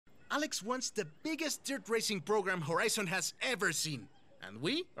Alex wants the biggest dirt racing program Horizon has ever seen, and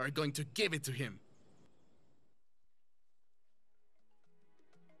we are going to give it to him.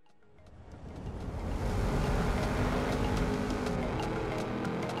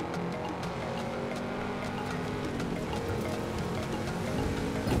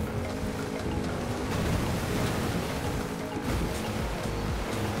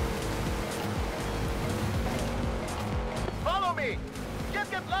 Follow me! Can't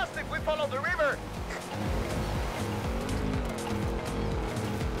get lost if we follow the river!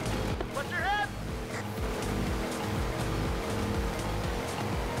 Watch your head!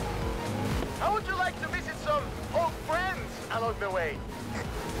 How would you like to visit some old friends along the way?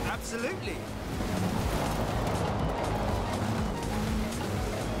 Absolutely.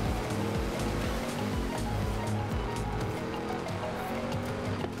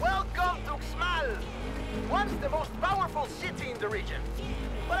 Welcome to Xmal! Once the most powerful city in the region.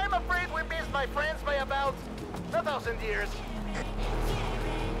 But I'm afraid we missed my friends by about 1,000 years.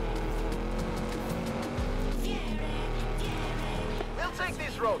 We'll take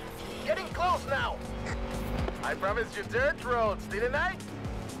this road. Getting close now. I promised you dirt roads, didn't I?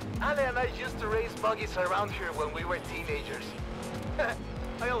 Ale and I used to race buggies around here when we were teenagers.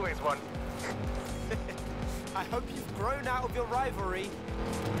 I always won. I hope you've grown out of your rivalry.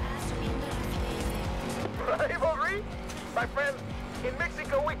 Rivalry? My friend, in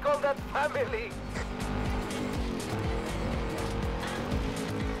Mexico we call that family.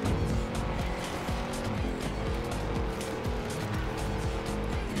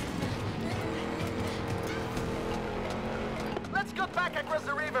 Let's go back across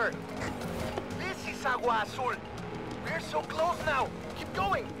the river. This is Agua Azul. We're so close now. Keep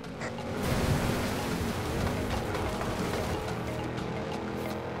going.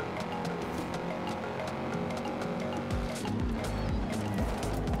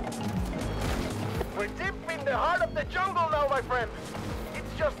 We're deep in the heart of the jungle now, my friend.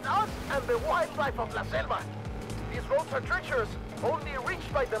 It's just us and the wildlife of La Selva. These roads are treacherous, only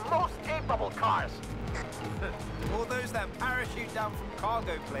reached by the most capable cars. All those that parachute down from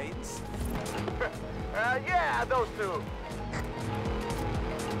cargo planes. Yeah, those two.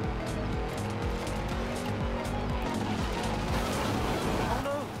 Oh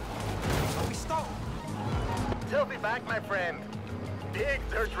no! Are we stopped? They'll be back, my friend. Big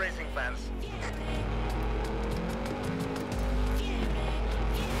dirt racing fans.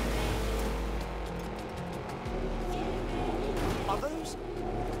 Are those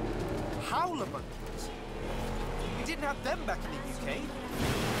howler monkeys? We didn't have them back in the UK.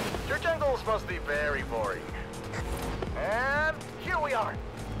 Your jungles must be very boring. And here we are.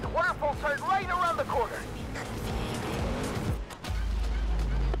 The waterfalls are right around the corner.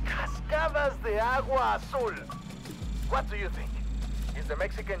 Cascadas de Agua Azul. What do you think? Is the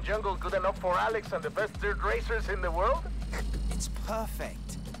Mexican jungle good enough for Alex and the best dirt racers in the world? It's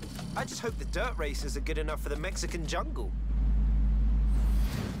perfect. I just hope the dirt racers are good enough for the Mexican jungle.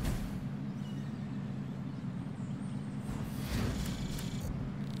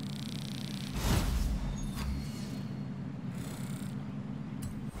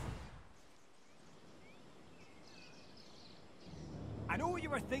 I know what you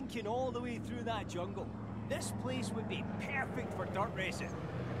were thinking all the way through that jungle. This place would be perfect for dirt racing.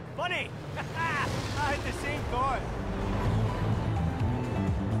 Funny! I had the same thought.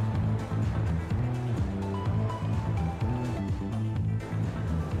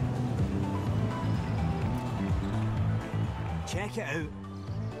 Check it out.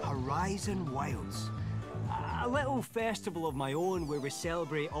 Horizon Wilds. A little festival of my own where we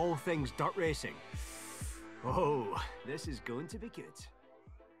celebrate all things dirt racing. Oh, this is going to be good.